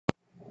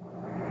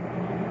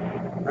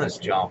This is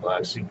John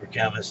Black, Super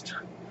Chemist.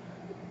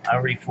 I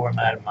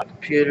reformatted my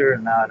computer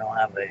and now I don't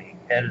have an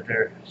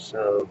editor,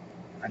 so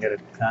I gotta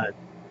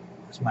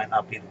this might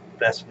not be the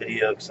best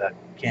video because I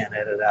can't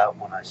edit out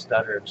when I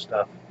stutter and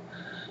stuff.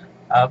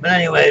 But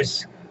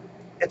anyways,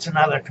 it's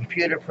another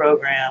computer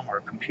program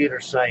or computer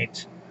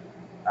site.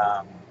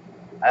 I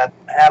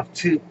have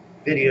two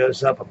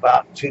videos up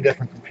about two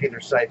different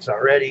computer sites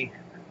already.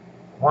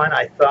 One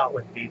I thought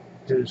would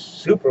do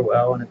super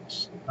well, and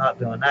it's not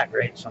doing that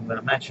great, so I'm going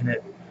to mention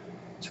it.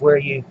 It's where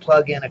you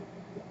plug in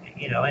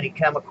any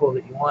chemical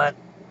that you want,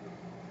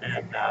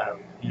 and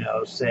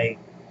say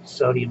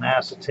sodium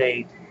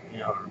acetate,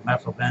 or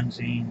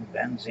methylbenzene,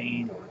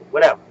 benzene, or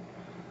whatever.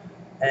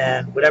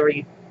 And whatever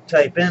you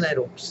type in,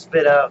 it'll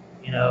spit out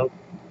 1,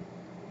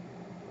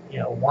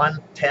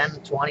 10,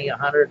 20,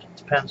 100. It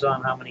depends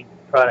on how many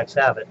products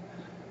have it.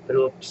 But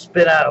it'll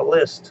spit out a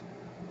list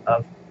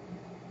of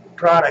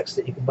products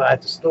that you can buy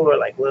at the store,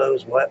 like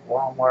Lowe's,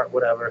 Walmart,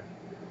 whatever,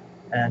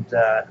 and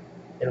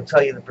it'll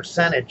tell you the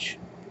percentage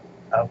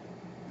of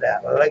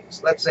that.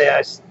 Let's say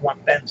I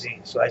want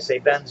benzene, so I say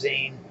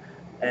benzene,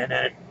 and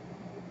then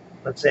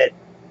let's say it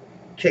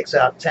kicks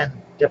out 10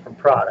 different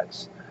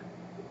products.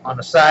 On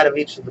the side of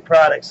each of the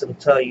products, it'll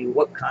tell you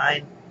what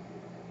kind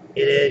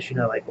it is,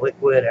 like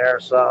liquid,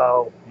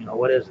 aerosol,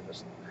 what is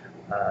it,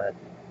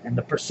 and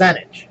the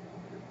percentage.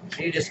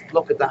 So you just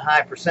look at the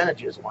high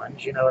percentages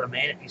ones, you know what I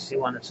mean? If you see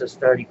one that says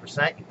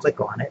 30%, you click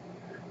on it,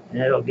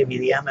 and it'll give you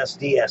the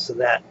MSDS of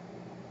that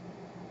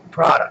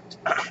product,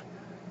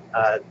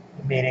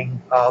 meaning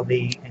all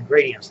the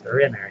ingredients that are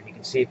in there, and you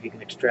can see if you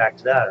can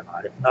extract it out or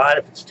not. If not,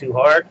 if it's too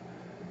hard,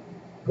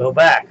 go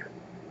back.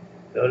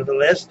 Go to the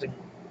list and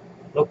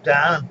look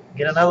down and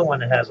get another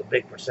one that has a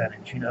big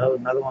percentage.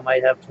 Another one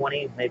might have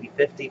 20, maybe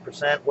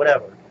 50%,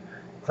 whatever.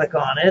 Click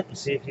on it and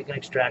see if you can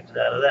extract it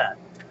out of that.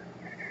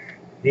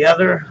 The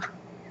other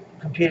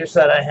computer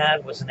site I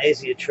had was an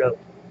azeotrope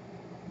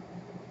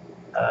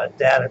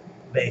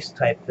database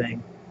type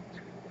thing.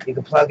 You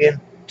can plug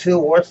in 2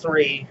 or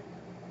 3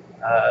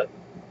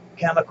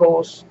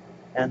 chemicals,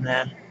 and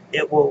then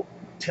it will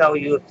tell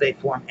you if they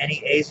form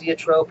any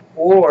azeotrope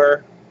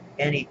or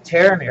any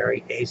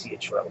ternary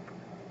azeotrope.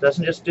 It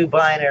doesn't just do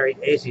binary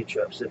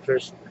azeotropes. If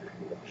there's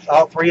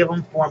all 3 of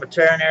them form a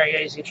ternary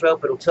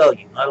azeotrope, it'll tell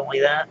you. Not only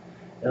that,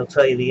 it'll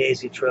tell you the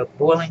azeotrope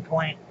boiling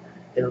point.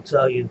 It'll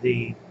tell you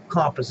the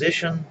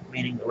composition,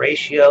 meaning the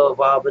ratio of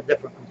all the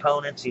different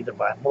components, either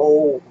by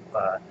moles,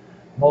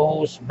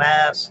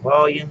 mass,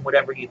 volume,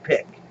 whatever you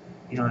pick.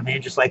 You know what I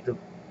mean? Just like the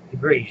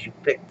degrees. You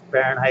pick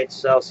Fahrenheit,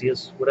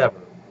 Celsius, whatever.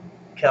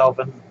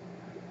 Kelvin.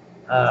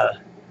 So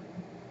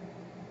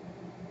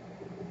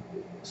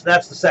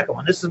that's the second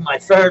one. This is my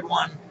third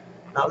one.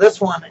 Now this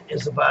one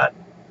is about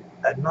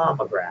a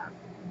nomograph.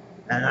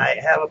 And I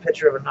have a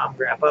picture of a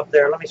nomograph up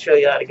there. Let me show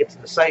you how to get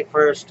to the site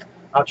first.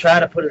 I'll try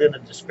to put it in the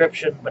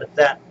description, but if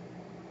that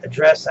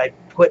address I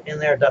put in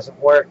there doesn't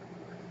work,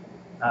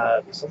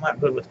 because I'm not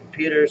good with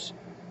computers,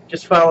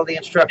 just follow the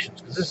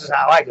instructions, because this is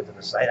how I get to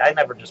the site. I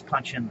never just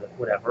punch in the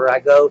whatever.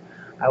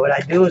 What I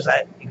do is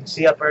you can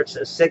see up there it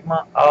says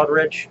Sigma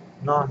Aldrich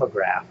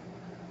Nomograph.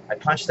 I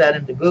punch that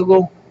into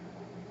Google.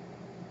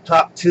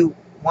 Top 2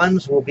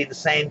 ones will be the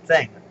same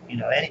thing.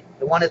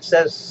 The one that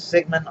says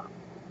Sigma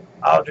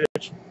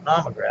Aldrich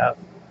Nomograph,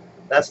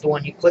 that's the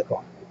one you click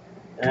on.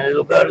 And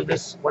it'll go to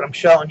this, what I'm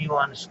showing you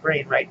on the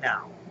screen right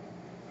now.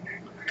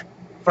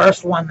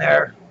 First one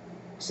there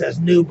says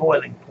new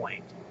boiling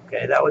point.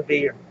 Okay, that would be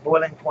your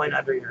boiling point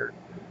under your,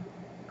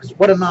 because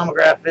what a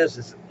nomograph is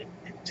it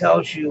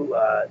tells you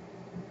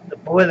the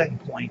boiling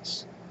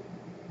points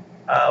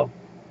of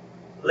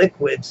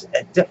liquids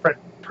at different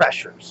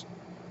pressures.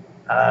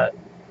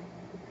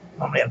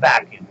 Normally a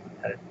vacuum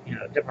at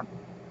different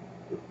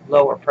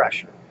lower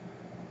pressure.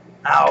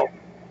 Now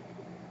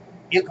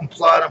you can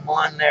plot them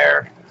on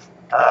there.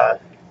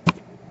 Let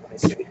me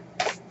see.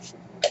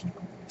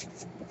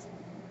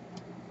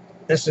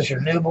 This is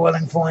your new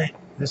boiling point.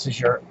 This is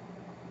your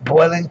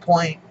boiling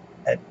point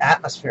at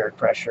atmospheric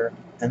pressure,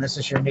 and this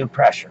is your new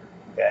pressure.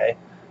 Okay.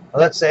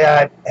 Well, let's say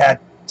I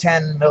had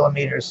 10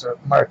 millimeters of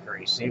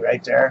mercury. See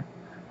right there,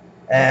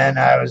 and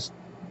I was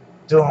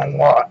doing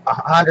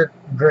 100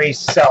 degrees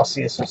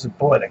Celsius as a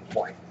boiling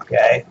point.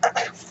 Okay.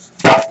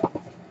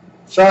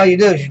 So all you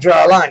do is you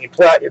draw a line. You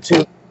plot your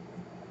two,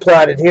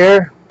 plotted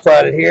here,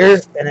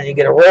 and then you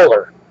get a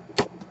roller,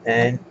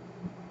 and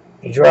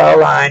you draw a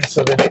line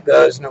so that it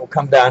goes and it will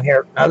come down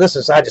here. Now I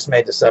just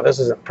made this up. This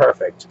isn't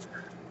perfect,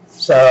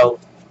 so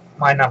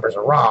my numbers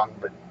are wrong,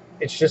 but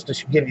it's just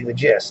to give you the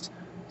gist.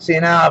 See,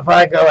 now if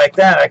I go like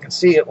that, I can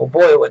see it will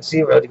boil at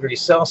 0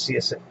 degrees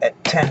Celsius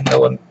at 10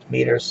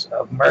 millimeters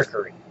of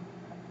mercury.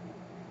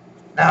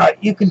 Now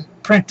you can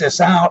print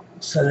this out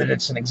so that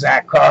it's an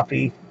exact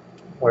copy,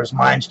 whereas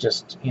mine's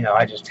just,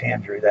 I just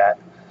hand drew that.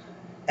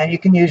 And you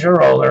can use your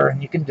roller,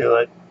 and you can do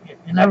it.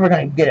 You're never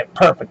going to get it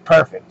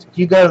perfect. If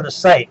you go to the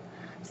site,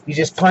 you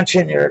just punch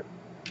in your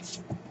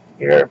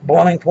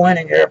boiling point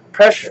and your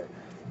pressure.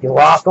 You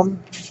lock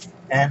them,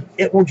 and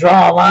it will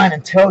draw a line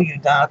and tell you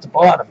down at the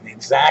bottom the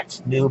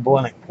exact new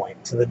boiling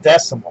point to the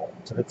decimal.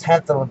 to the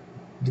 10th of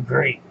a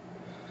degree.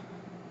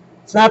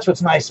 So that's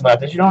what's nice about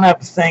this. You don't have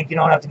to think. You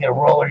don't have to get a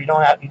roller. You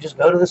just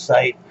go to the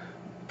site,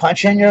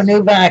 punch in your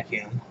new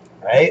vacuum,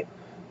 right?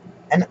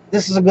 And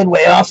this is a good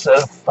way also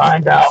to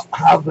find out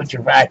how good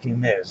your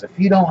vacuum is. If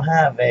you don't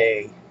have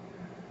a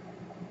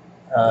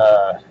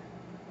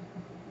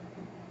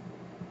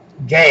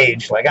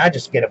gauge, like I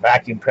just get a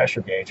vacuum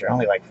pressure gauge. They're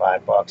only like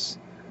 $5,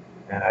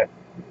 and I,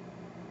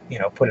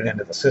 put it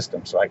into the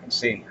system so I can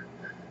see.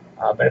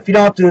 But if you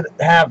don't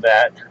have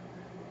that,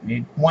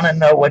 you want to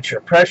know what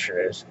your pressure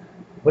is.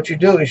 What you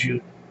do is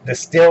you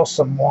distill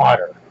some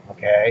water,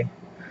 okay?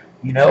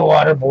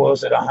 Water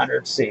boils at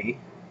 100 C,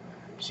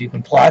 so you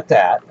can plot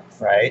that,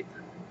 right?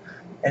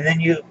 And then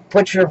you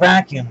put your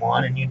vacuum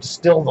on and you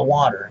distill the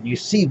water, and you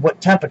see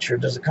what temperature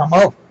does it come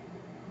over,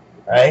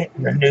 right?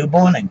 Your new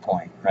boiling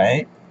point,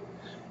 right?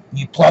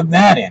 You plug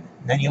that in,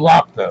 and then you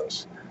lock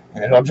those,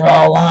 and it'll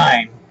draw a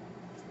line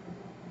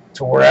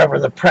to wherever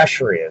the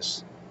pressure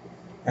is,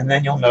 and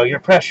then you'll know your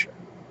pressure.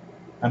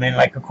 I mean,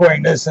 like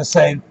according to this, let's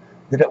say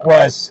that it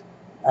was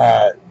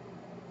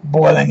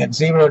boiling at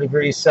 0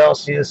 degrees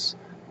Celsius,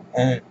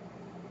 and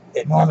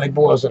it normally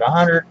boils at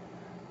 100.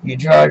 You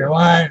draw your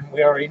line.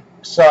 We already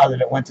saw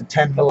that it went to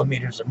 10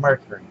 millimeters of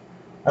mercury.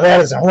 Now that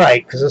isn't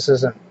right, because this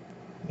isn't,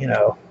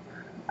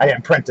 I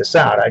didn't print this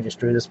out. I just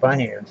drew this by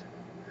hand.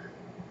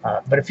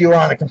 But if you were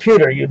on a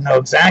computer, you'd know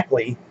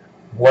exactly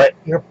what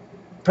your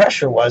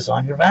pressure was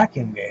on your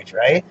vacuum gauge,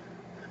 right?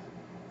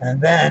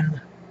 And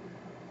then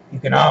you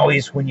can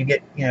always, when you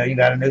get, you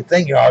got a new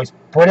thing, you always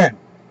put in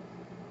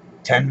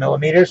 10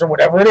 millimeters or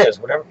whatever it is.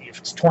 Whatever, if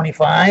it's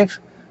 25,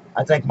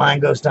 I think mine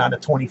goes down to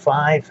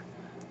 25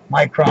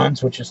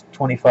 microns, which is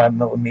 25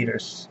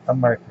 millimeters of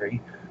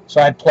mercury.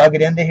 So I'd plug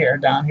it into here,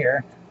 down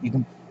here. You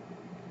can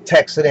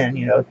text it in,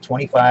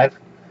 25.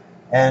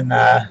 And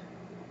I'd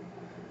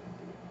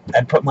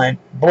put my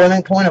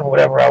boiling point of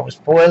whatever I was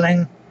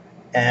boiling,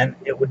 and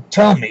it would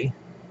tell me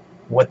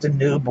what the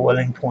new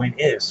boiling point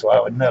is. So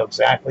I would know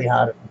exactly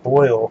how to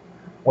boil,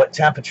 what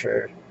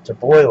temperature to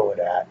boil it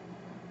at,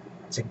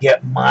 to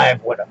get my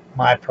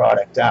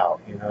product out,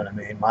 you know what I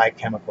mean, my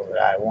chemical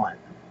that I want.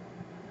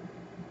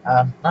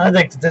 I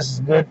think that this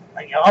is good.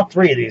 All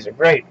three of these are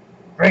great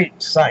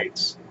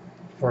sites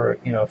for,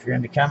 if you're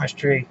into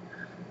chemistry.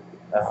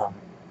 I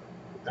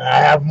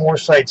have more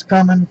sites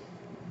coming,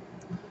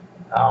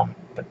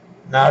 but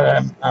now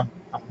that I'm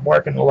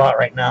working a lot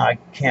right now, I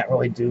can't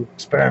really do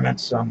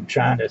experiments, so I'm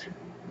trying to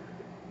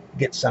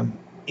get some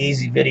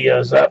easy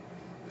videos up.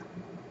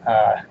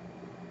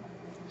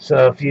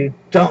 So if you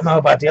don't know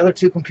about the other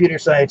two computer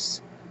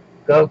sites,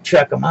 go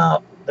check them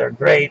out. They're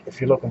great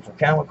if you're looking for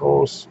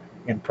chemicals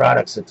in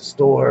products at the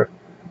store,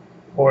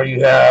 or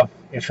you're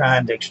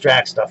trying to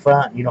extract stuff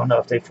out and you don't know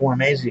if they form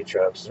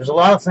azeotropes. There's a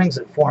lot of things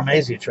that form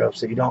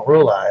azeotropes that you don't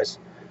realize,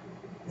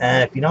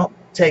 and if you don't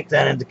take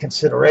that into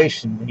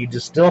consideration when you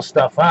distill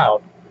stuff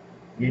out,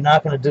 you're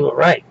not going to do it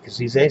right, because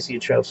these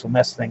azeotropes will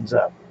mess things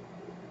up.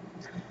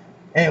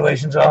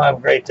 Anyways, you all have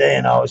a great day,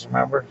 and always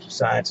remember,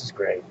 science is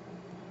great.